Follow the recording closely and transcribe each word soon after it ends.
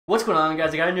What's going on,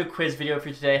 guys? I got a new quiz video for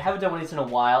you today. Haven't done one of these in a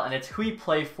while, and it's Who We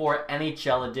Play For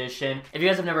NHL Edition. If you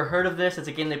guys have never heard of this, it's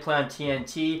a game they play on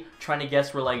TNT, trying to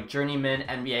guess where like journeyman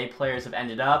NBA players have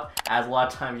ended up, as a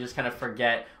lot of times you just kind of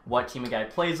forget what team a guy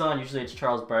plays on. Usually it's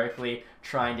Charles Barkley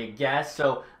trying to guess.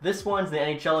 So this one's the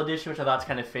NHL edition, which I thought is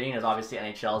kind of fitting, as obviously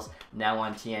NHL's now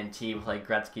on TNT with like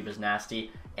Gretzky, Nasty,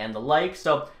 and the like.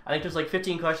 So I think there's like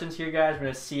 15 questions here, guys. We're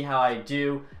gonna see how I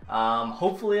do.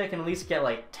 Hopefully I can at least get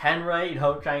like 10 right, you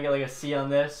know, try and get like a C on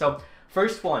this. So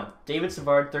first one, David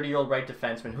Savard, 30-year-old right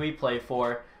defenseman. Who he play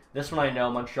for? This one I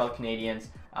know, Montreal Canadiens.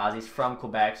 He's from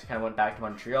Quebec, so kind of went back to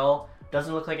Montreal.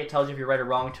 Doesn't look like it tells you if you're right or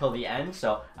wrong until the end,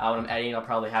 so when I'm editing, I'll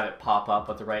probably have it pop up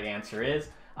what the right answer is.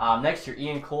 Next year,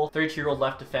 Ian Cole, 32-year-old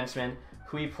left defenseman.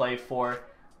 Who he play for?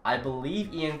 I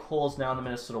believe Ian Cole's now in the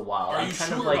Minnesota Wild. I'm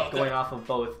kind of like going off of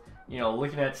both, you know,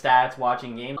 looking at stats,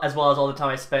 watching games, as well as all the time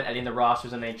I spent editing the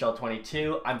rosters in NHL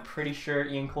 22. I'm pretty sure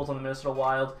Ian Cole's on the Minnesota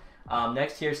Wild.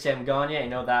 Next here, Sam Gagner. I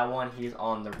know that one. He's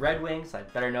on the Red Wings. I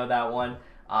better know that one.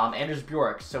 Anders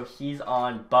Bjork. So he's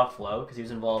on Buffalo because he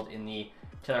was involved in the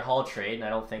Taylor Hall trade, and I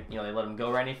don't think, you know, they let him go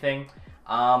or anything.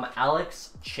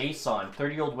 Alex Chason,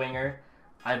 30-year-old winger.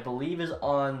 I believe is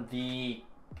on the...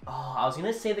 Oh, I was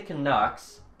going to say the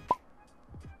Canucks.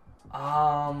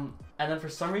 And then for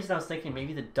some reason I was thinking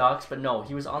maybe the Ducks, but no,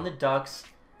 he was on the Ducks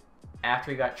after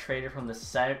he got traded from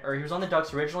the or he was on the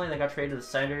Ducks originally, then got traded to the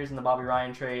Senators in the Bobby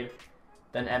Ryan trade,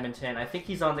 then Edmonton. I think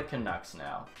he's on the Canucks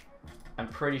now. I'm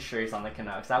pretty sure he's on the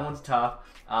Canucks. That one's tough.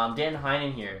 Dan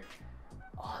Heinen here.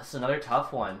 Oh, this is another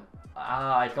tough one.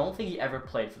 I don't think he ever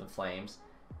played for the Flames.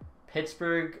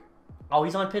 Pittsburgh. Oh,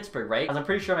 he's on Pittsburgh, right? Because I'm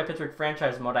pretty sure in my Pittsburgh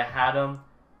franchise mode I had him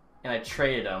and I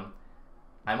traded him.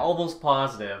 I'm almost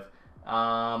positive.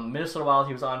 Minnesota Wild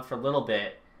he was on for a little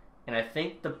bit, and I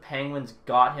think the Penguins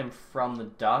got him from the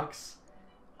Ducks.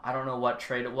 I don't know what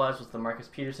trade it was the Marcus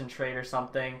Peterson trade or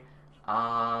something.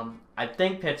 I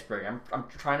think Pittsburgh. I'm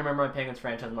trying to remember my Penguins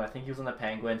franchise, but I think he was on the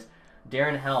Penguins.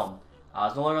 Darren Helm.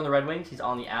 He's no longer on the Red Wings. He's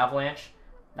on the Avalanche.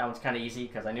 That one's kind of easy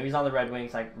because I knew he's on the Red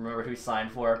Wings. I remembered who he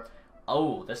signed for.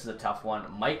 Oh, this is a tough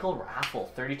one. Michael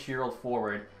Raffl, 32-year-old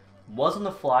forward, was on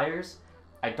the Flyers.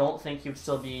 I don't think he would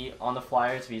still be on the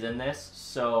Flyers if he's in this.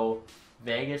 So,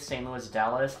 Vegas, St. Louis,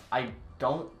 Dallas. I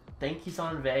don't think he's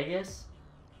on Vegas.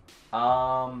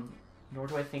 Nor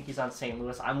do I think he's on St.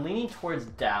 Louis. I'm leaning towards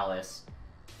Dallas.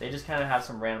 They just kind of have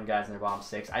some random guys in their bottom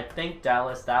six. I think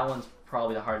Dallas. That one's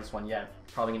probably the hardest one yet.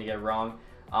 Probably going to get it wrong.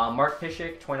 Mark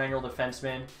Piszczek, 29-year-old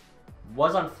defenseman.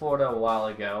 Was on Florida a while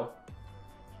ago.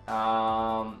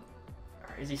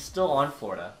 Is he still on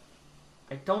Florida?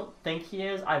 I don't think he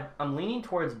is. I'm leaning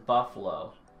towards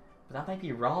Buffalo, but that might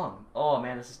be wrong. Oh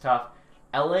man, this is tough.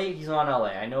 LA, he's on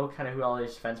LA. I know kind of who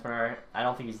LA's defensemen are. I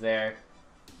don't think he's there.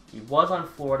 He was on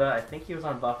Florida. I think he was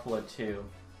on Buffalo too.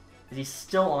 Is he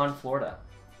still on Florida?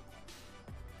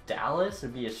 Dallas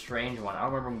would be a strange one. I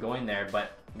don't remember him going there,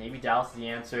 but maybe Dallas is the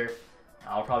answer.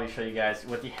 I'll probably show you guys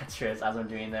what the answer is as I'm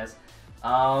doing this.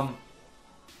 Wow.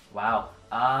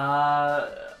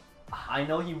 I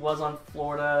know he was on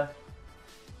Florida.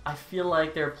 I feel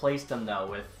like they replaced him though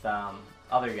with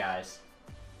other guys.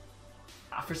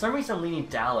 For some reason, I'm leaning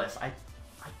Dallas. I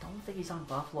don't think he's on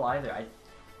Buffalo either.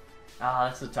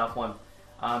 That's a tough one.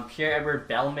 Pierre-Edouard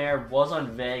Bellemare was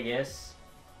on Vegas.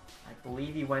 I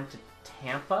believe he went to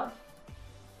Tampa.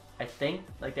 I think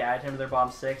like they added him to their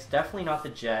bottom six. Definitely not the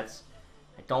Jets.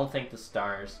 I don't think the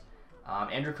Stars.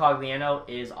 Andrew Cogliano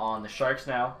is on the Sharks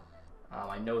now.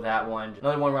 I know that one.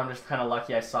 Another one where I'm just kind of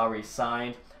lucky I saw where he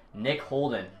signed. Nick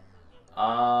Holden.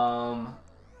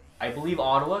 I believe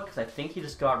Ottawa, because I think he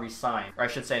just got re-signed. Or I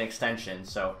should say an extension.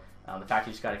 So the fact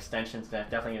he just got extensions is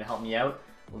definitely going to help me out.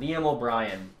 Liam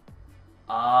O'Brien.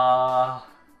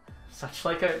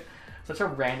 Such a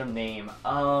random name.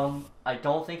 I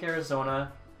don't think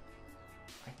Arizona.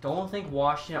 I don't think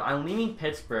Washington. I'm leaning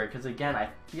Pittsburgh, because again, I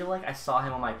feel like I saw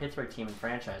him on my Pittsburgh team in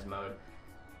franchise mode.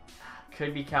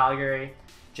 Could be Calgary.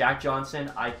 Jack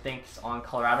Johnson, I think, is on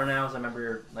Colorado now, as I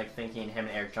remember like thinking him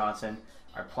and Eric Johnson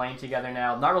are playing together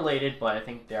now. Not related, but I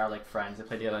think they are like friends. They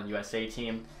play together on the USA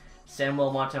team.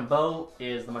 Samuel Montembeault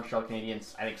is the Montreal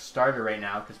Canadiens, I think, starter right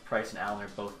now because Price and Allen are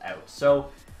both out. So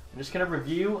I'm just going to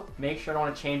review, make sure I don't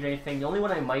want to change anything. The only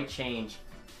one I might change,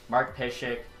 Mark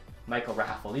Piszczek, Michael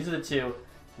Raffl. These are the two.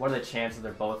 What are the chances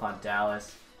they're both on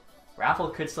Dallas?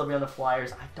 Raffl could still be on the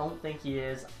Flyers. I don't think he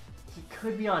is. He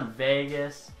could be on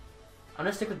Vegas. I'm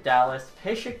going to stick with Dallas.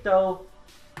 Piszczek, though,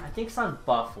 I think it's on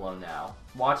Buffalo now.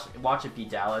 Watch it be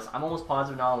Dallas. I'm almost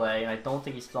positive in LA, and I don't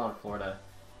think he's still in Florida.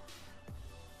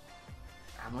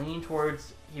 I'm leaning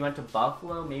towards he went to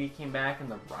Buffalo. Maybe he came back in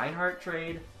the Reinhardt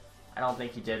trade. I don't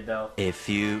think he did, though. A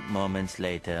few moments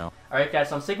later. Alright, guys,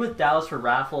 so I'm sticking with Dallas for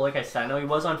raffle. Like I said, I know he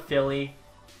was on Philly.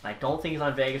 I don't think he's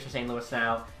on Vegas or St. Louis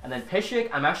now. And then Piszczek,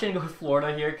 I'm actually going to go with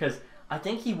Florida here because I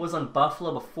think he was on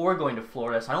Buffalo before going to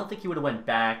Florida, so I don't think he would have went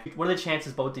back. What are the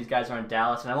chances both these guys are in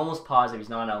Dallas? And I'm almost positive he's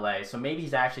not in LA, so maybe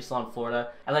he's actually still in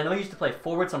Florida. And I know he used to play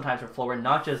forward sometimes for Florida,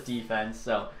 not just defense,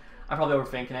 so I'm probably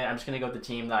overthinking it. I'm just going to go with the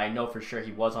team that I know for sure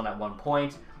he was on at one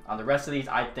point. The rest of these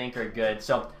I think are good,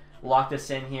 so lock this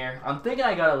in here. I'm thinking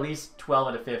I got at least 12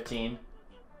 out of 15.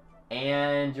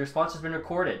 And your response has been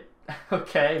recorded.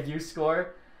 Okay, view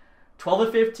score. 12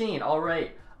 of 15,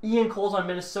 alright. Ian Cole's on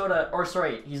Minnesota, or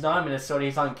sorry, he's not on Minnesota,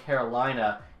 he's on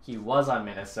Carolina. He was on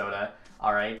Minnesota.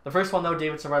 Alright. The first one though,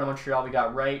 David Serrano, Montreal, we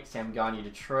got right. Sam Gagner,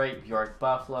 Detroit. Bjork,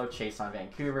 Buffalo. Chase on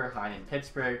Vancouver. Heinen,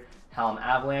 Pittsburgh. Helm,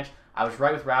 Avalanche. I was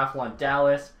right with Raffle on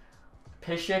Dallas.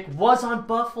 Piszczek was on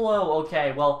Buffalo.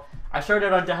 Okay, well, I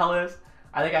started on Dallas.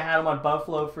 I think I had him on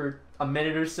Buffalo for a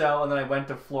minute or so, and then I went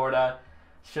to Florida.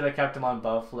 Should have kept him on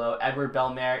Buffalo. Edward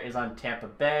Bellemare is on Tampa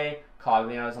Bay.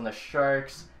 Cogliano's on the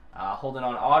Sharks. Holding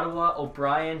on Ottawa.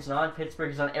 O'Brien's not on Pittsburgh.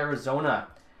 He's on Arizona.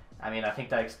 I mean, I think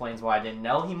that explains why I didn't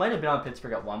know. He might have been on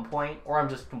Pittsburgh at one point, or I'm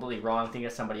just completely wrong thinking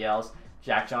of somebody else.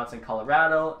 Jack Johnson,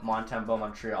 Colorado. Montembeault,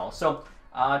 Montreal. So,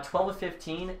 12 of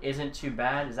 15 isn't too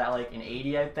bad. Is that like an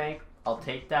 80, I think? I'll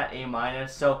take that, A-.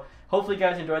 So, hopefully you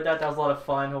guys enjoyed that. That was a lot of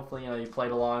fun. Hopefully, you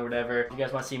played along or whatever. If you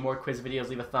guys want to see more quiz videos,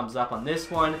 leave a thumbs up on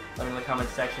this one. Let me know in the comment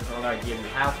section what other ideas you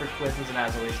have for quizzes. And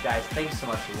as always, guys, thanks so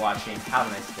much for watching. Have a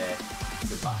nice day.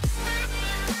 Goodbye.